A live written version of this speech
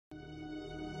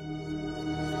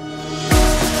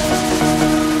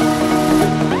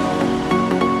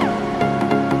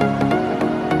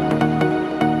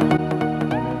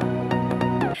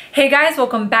Hey guys,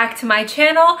 welcome back to my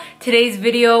channel. Today's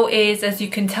video is, as you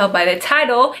can tell by the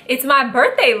title, it's my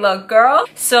birthday look, girl.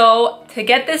 So to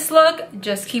get this look,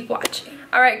 just keep watching.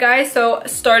 Alright guys, so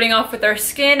starting off with our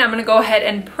skin, I'm gonna go ahead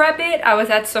and prep it. I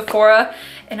was at Sephora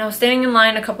and I was standing in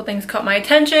line. A couple things caught my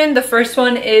attention. The first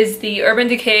one is the Urban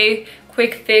Decay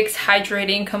Quick Fix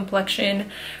Hydrating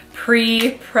Complexion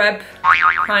Pre-Prep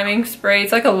Priming Spray.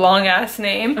 It's like a long ass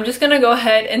name. I'm just gonna go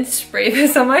ahead and spray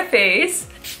this on my face.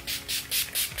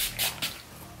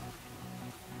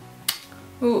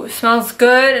 Ooh, it smells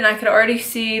good, and I could already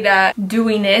see that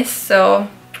dewiness, so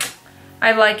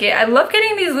I like it. I love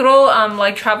getting these little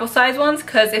like travel size ones,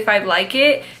 because if I like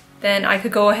it, then I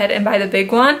could go ahead and buy the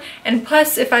big one. And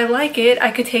plus, if I like it, I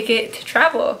could take it to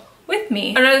travel with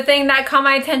me. Another thing that caught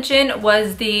my attention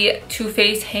was the Too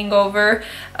Faced Hangover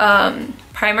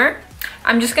primer.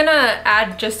 I'm just gonna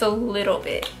add just a little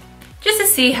bit, just to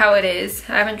see how it is.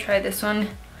 I haven't tried this one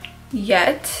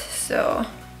yet, so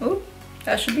ooh,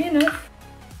 that should be enough.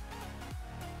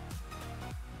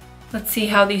 Let's see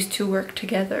how these two work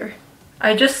together.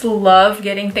 I just love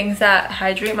getting things that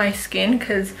hydrate my skin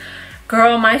because,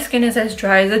 girl, my skin is as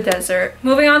dry as a desert.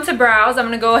 Moving on to brows, I'm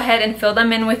gonna go ahead and fill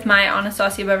them in with my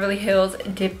Anastasia Beverly Hills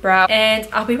Dip Brow, and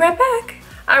I'll be right back.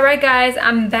 Alright guys,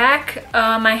 I'm back.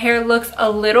 My hair looks a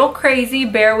little crazy.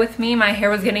 Bear with me. My hair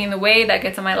was getting in the way. That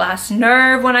gets on my last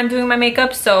nerve when I'm doing my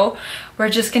makeup, so we're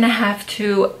just gonna have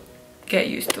to get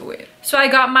used to it. So I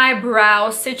got my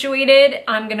brows situated.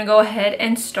 I'm gonna go ahead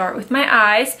and start with my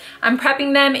eyes. I'm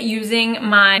prepping them using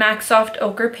my MAC Soft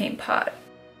Ochre paint pot.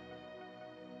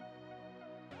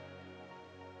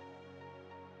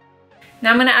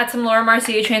 Now I'm gonna add some Laura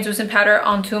Mercier translucent powder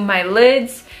onto my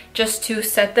lids just to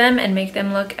set them and make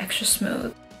them look extra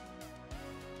smooth.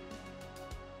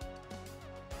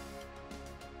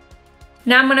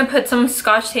 Now I'm going to put some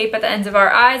Scotch tape at the ends of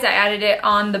our eyes. I added it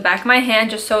on the back of my hand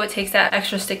just so it takes that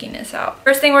extra stickiness out.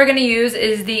 First thing we're going to use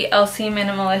is the Elcie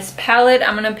Minimalist palette.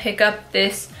 I'm going to pick up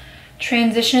this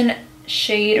transition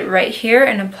shade right here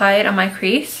and apply it on my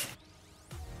crease.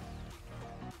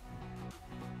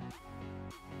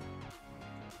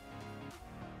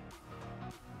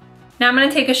 Now I'm going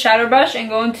to take a shadow brush and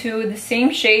go into the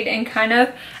same shade and kind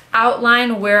of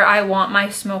outline where I want my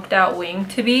smoked out wing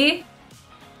to be.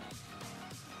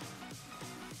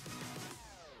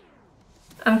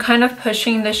 I'm kind of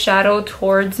pushing the shadow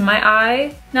towards my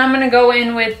eye. Now I'm going to go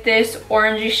in with this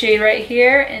orangey shade right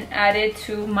here and add it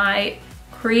to my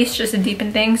crease just to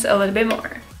deepen things a little bit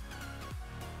more.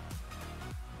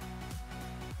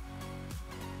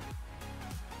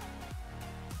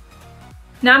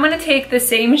 Now I'm going to take the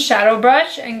same shadow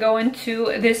brush and go into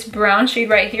this brown shade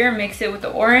right here and mix it with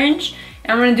the orange.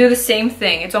 And I'm going to do the same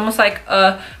thing. It's almost like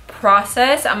a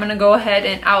process. I'm going to go ahead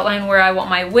and outline where I want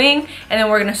my wing, and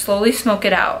then we're going to slowly smoke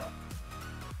it out.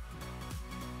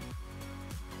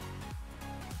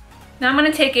 Now I'm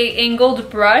going to take a angled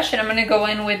brush and I'm going to go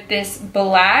in with this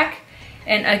black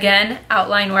and again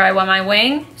outline where I want my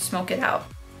wing, smoke it out.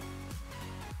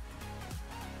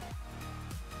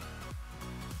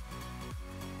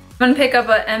 I'm going to pick up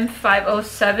a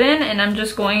M507 and I'm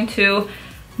just going to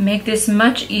make this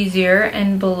much easier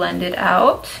and blend it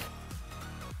out.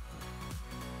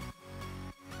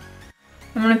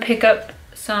 I'm going to pick up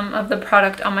some of the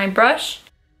product on my brush.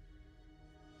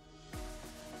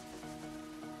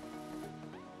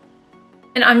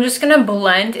 And I'm just going to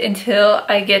blend until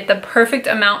I get the perfect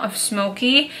amount of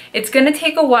smoky. It's going to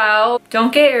take a while.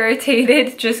 Don't get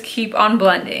irritated, just keep on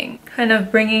blending. Kind of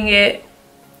bringing it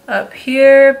up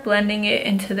here, blending it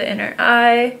into the inner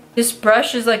eye. This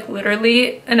brush is like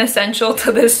literally an essential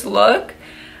to this look.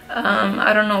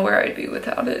 I don't know where I'd be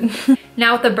without it.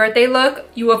 Now with the birthday look,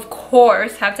 you of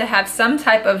course have to have some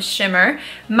type of shimmer.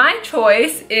 My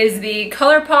choice is the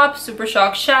Colourpop Super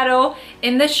Shock Shadow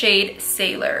in the shade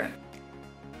Sailor.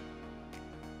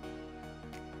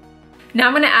 Now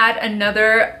I'm going to add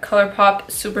another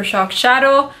Colourpop Super Shock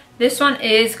Shadow. This one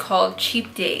is called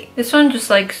Cheap Date. This one just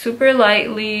like super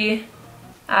lightly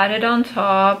added on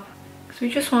top because we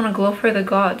just want to glow for the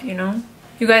gods, you know?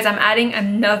 You guys, I'm adding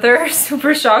another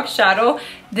Super Shock Shadow.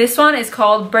 This one is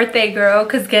called Birthday Girl,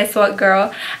 because guess what,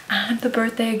 girl? I'm the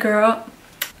birthday girl.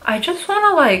 I just want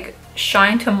to like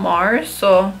shine to Mars,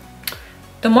 so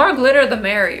the more glitter, the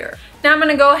merrier. Now I'm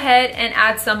going to go ahead and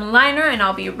add some liner and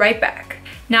I'll be right back.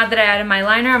 Now that I added my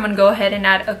liner, I'm going to go ahead and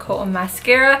add a coat of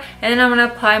mascara, and then I'm going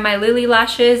to apply my Lily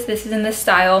lashes. This is in the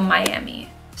style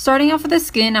Miami. Starting off with the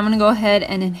skin, I'm going to go ahead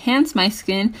and enhance my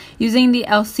skin using the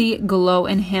Elcie Glow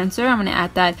Enhancer. I'm going to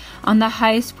add that on the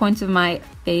highest points of my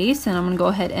face, and I'm going to go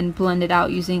ahead and blend it out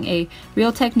using a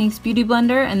Real Techniques Beauty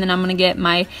Blender. And then I'm going to get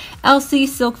my Elcie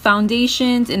Silque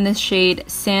foundations in the shade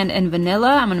Sand and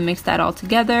Vanilla. I'm going to mix that all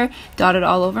together, dot it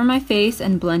all over my face,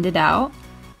 and blend it out.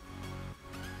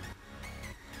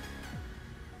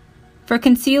 For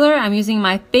concealer, I'm using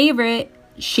my favorite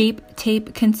Shape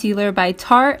Tape Concealer by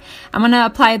Tarte. I'm going to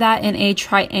apply that in a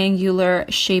triangular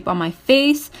shape on my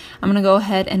face. I'm going to go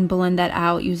ahead and blend that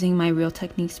out using my Real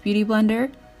Techniques Beauty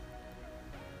Blender.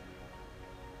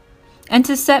 And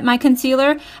to set my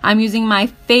concealer, I'm using my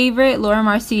favorite Laura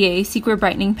Mercier Secret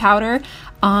Brightening Powder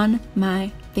on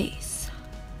my face.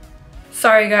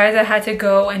 Sorry guys, I had to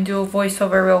go and do a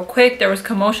voiceover real quick. There was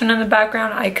commotion in the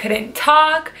background. I couldn't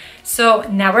talk. So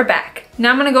now we're back.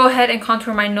 Now I'm going to go ahead and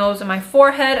contour my nose and my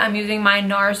forehead. I'm using my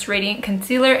Nars Radiant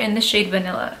Concealer in the shade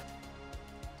Vanilla.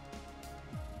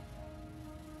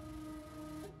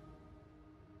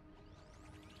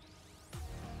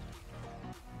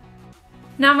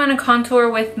 Now I'm going to contour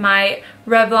with my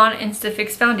Revlon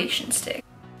Instafix Foundation Stick.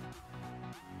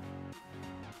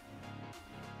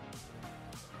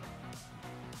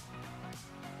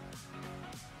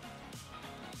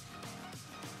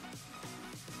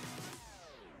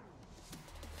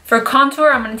 For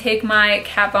contour, I'm going to take my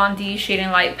Kat Von D Shade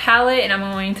and Light palette and I'm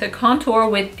going to contour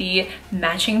with the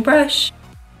matching brush.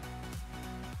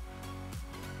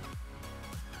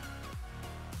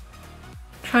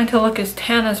 Trying to look as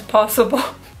tan as possible.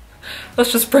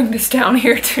 Let's just bring this down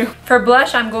here too. For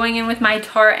blush, I'm going in with my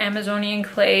Tarte Amazonian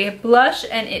Clay blush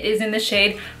and it is in the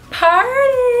shade Party.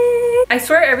 I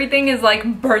swear everything is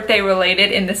like birthday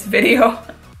related in this video.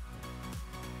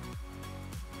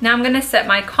 Now I'm going to set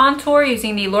my contour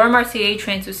using the Laura Mercier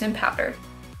Translucent Powder.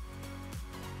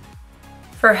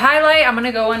 For highlight, I'm going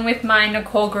to go in with my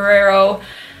Nicole Guerriero.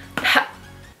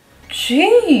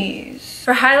 Jeez.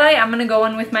 For highlight, I'm going to go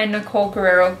in with my Nicole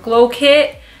Guerriero Glow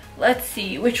Kit. Let's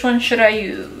see, which one should I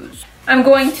use? I'm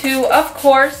going to, of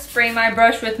course, spray my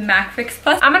brush with MAC Fix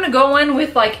Plus. I'm going to go in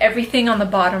with like everything on the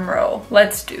bottom row.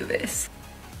 Let's do this.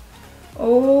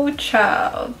 Oh,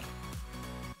 child.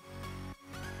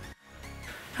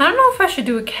 I don't know if I should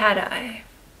do a cat eye.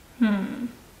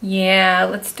 Yeah,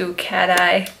 let's do a cat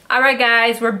eye. Alright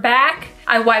guys, we're back.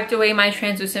 I wiped away my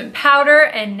translucent powder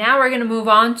and now we're going to move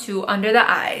on to under the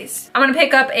eyes. I'm going to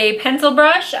pick up a pencil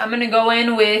brush. I'm going to go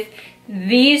in with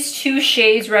these two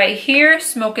shades right here,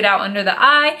 smoke it out under the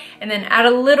eye, and then add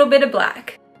a little bit of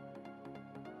black.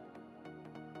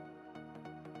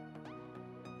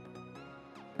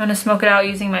 I'm going to smoke it out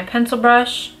using my pencil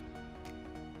brush.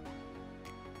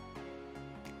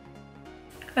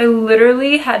 I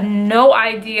literally had no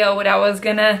idea what I was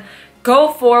gonna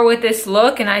go for with this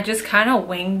look and I just kind of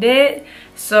winged it.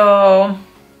 So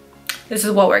this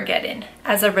is what we're getting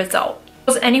as a result.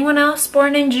 Was anyone else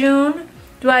born in June?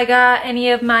 Do I got any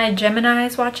of my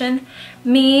Geminis watching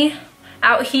me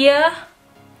out here?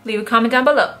 Leave a comment down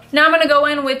below. Now I'm gonna go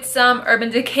in with some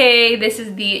Urban Decay. This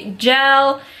is the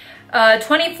Gel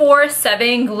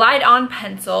 24/7 Glide On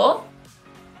Pencil.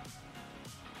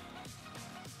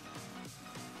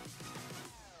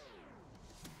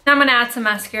 Now I'm going to add some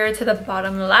mascara to the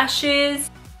bottom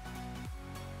lashes.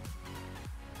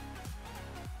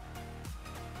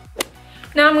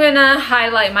 Now I'm going to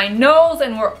highlight my nose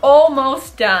and we're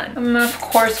almost done. I'm of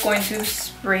course going to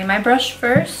spray my brush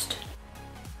first.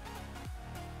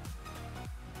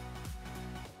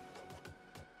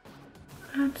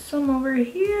 Add some over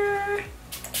here.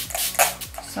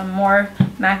 Some more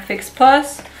MAC Fix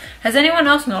Plus. Has anyone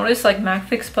else noticed like MAC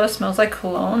Fix Plus smells like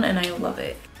cologne and I love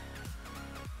it.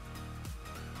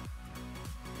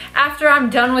 After I'm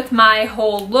done with my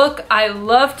whole look, I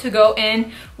love to go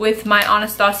in with my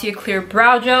Anastasia Clear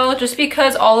Brow Gel just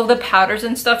because all of the powders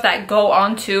and stuff that go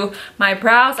onto my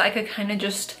brows, I could kind of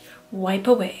just wipe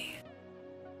away.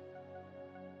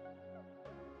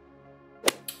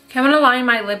 Okay, I'm going to line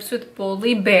my lips with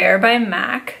Boldly Bare by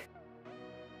MAC.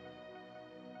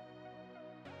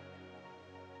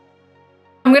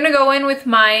 I'm going to go in with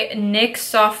my NYX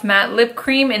Soft Matte Lip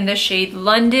Cream in the shade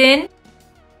London.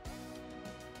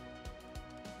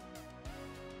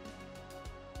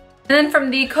 And then from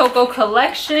the Cocoa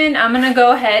Collection, I'm going to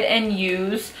go ahead and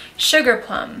use Sugar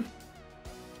Plum.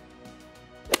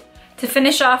 To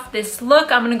finish off this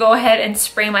look, I'm going to go ahead and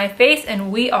spray my face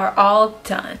and we are all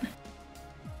done.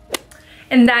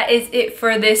 And that is it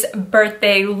for this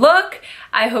birthday look.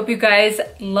 I hope you guys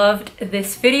loved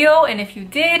this video, and if you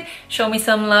did, show me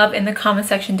some love in the comment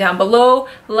section down below.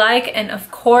 Like, and of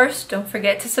course, don't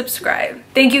forget to subscribe.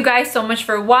 Thank you guys so much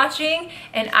for watching,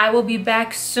 and I will be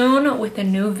back soon with a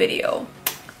new video.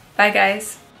 Bye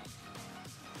guys.